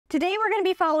Today we're going to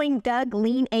be following Doug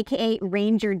Lean, aka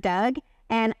Ranger Doug,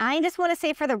 and I just want to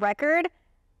say for the record,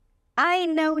 I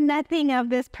know nothing of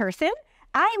this person.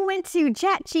 I went to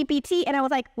ChatGPT and I was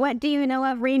like, what do you know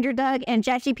of Ranger Doug? And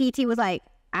ChatGPT was like,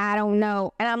 I don't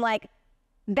know. And I'm like,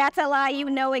 that's a lie. You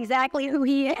know exactly who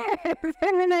he is.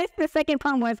 And the second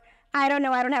poem was, I don't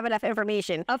know. I don't have enough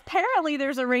information. Apparently,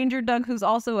 there's a Ranger Doug who's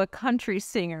also a country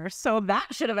singer, so that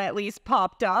should have at least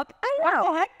popped up. I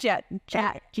know. What the heck,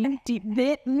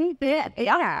 ChatGPT?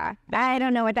 Yeah. I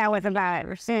don't know what that was about.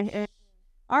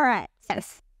 All right.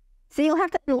 Yes. So you'll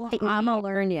have to... I'm going to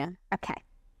learn you. Okay.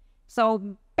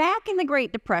 So back in the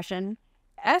Great Depression,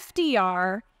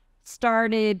 FDR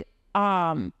started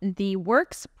the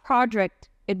Works Project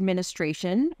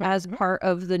Administration as part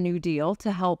of the New Deal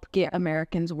to help get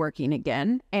Americans working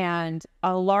again. And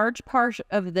a large part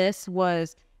of this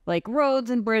was like roads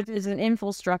and bridges and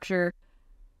infrastructure.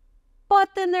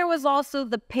 But then there was also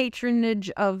the patronage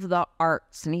of the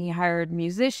arts, and he hired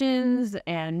musicians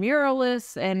and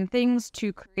muralists and things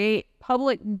to create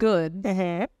public goods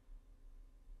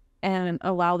and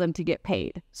allow them to get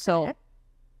paid. So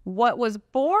what was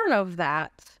born of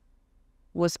that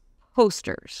was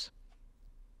posters.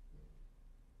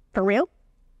 For real?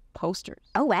 Posters.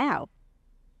 Oh, wow.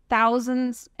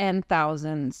 Thousands and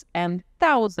thousands and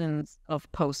thousands of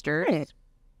posters. Right.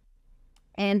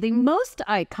 And the most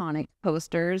iconic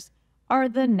posters are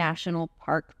the National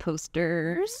Park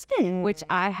posters, which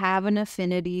I have an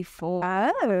affinity for.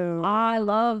 Oh. I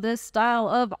love this style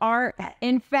of art.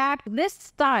 In fact, this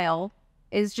style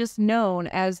is just known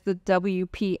as the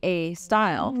WPA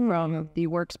style from the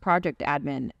Works Project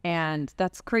Admin. And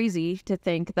that's crazy to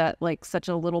think that like such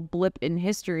a little blip in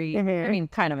history, I mean,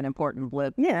 kind of an important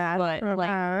blip, but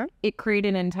like it created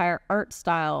an entire art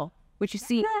style, which you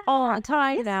see all the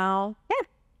time now. Yeah.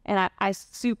 And I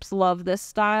soups love this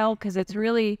style because it's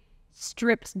really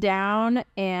stripped down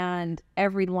and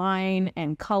every line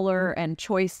and color and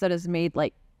choice that is made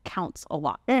like counts a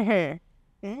lot.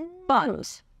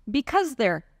 But because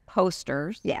they're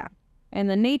posters, and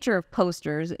the nature of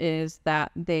posters is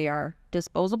that they are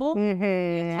disposable.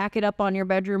 You tack it up on your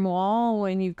bedroom wall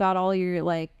when you've got all your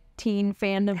like teen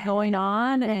fandom going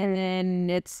on, and then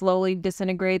it slowly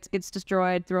disintegrates, gets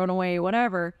destroyed, thrown away,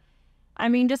 whatever. I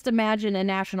mean, just imagine a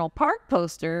national park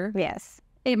poster. Yes.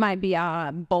 It might be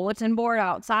a bulletin board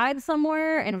outside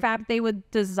somewhere. In fact, they would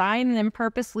design them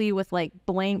purposely with like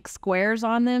blank squares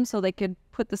on them so they could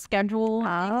put the schedule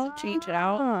and change it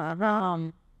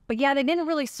out. But yeah, they didn't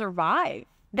really survive.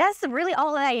 That's really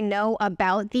all I know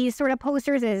about these sort of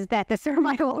posters is that the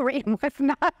survival rate was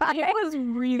not high. It was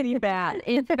really bad.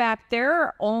 In fact, there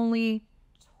are only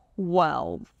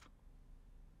 12.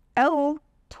 Oh.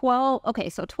 12. Okay,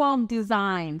 so 12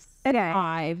 designs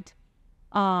survived.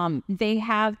 They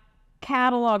have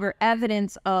catalog or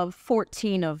evidence of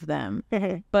 14 of them,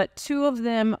 but 2 of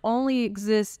them only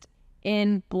exist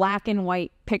in black and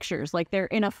white pictures, like they're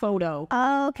in a photo.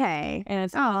 Okay. And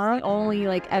it's the only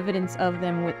like evidence of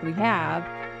them we have.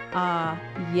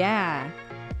 Yeah.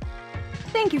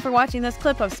 Thank you for watching this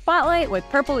clip of Spotlight with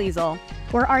Purple Easel.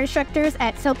 We're art instructors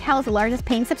at SoCal's largest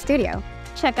paint sip studio.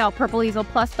 Check out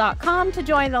purpleeaselplus.com to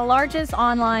join the largest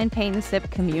online paint and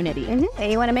sip community. And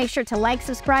you want to make sure to like,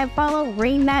 subscribe, follow,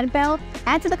 ring that bell,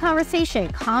 add to the conversation,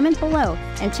 comment below,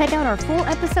 and check out our full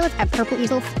episodes at Purple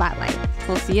Easel Spotlight.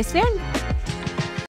 We'll see you soon.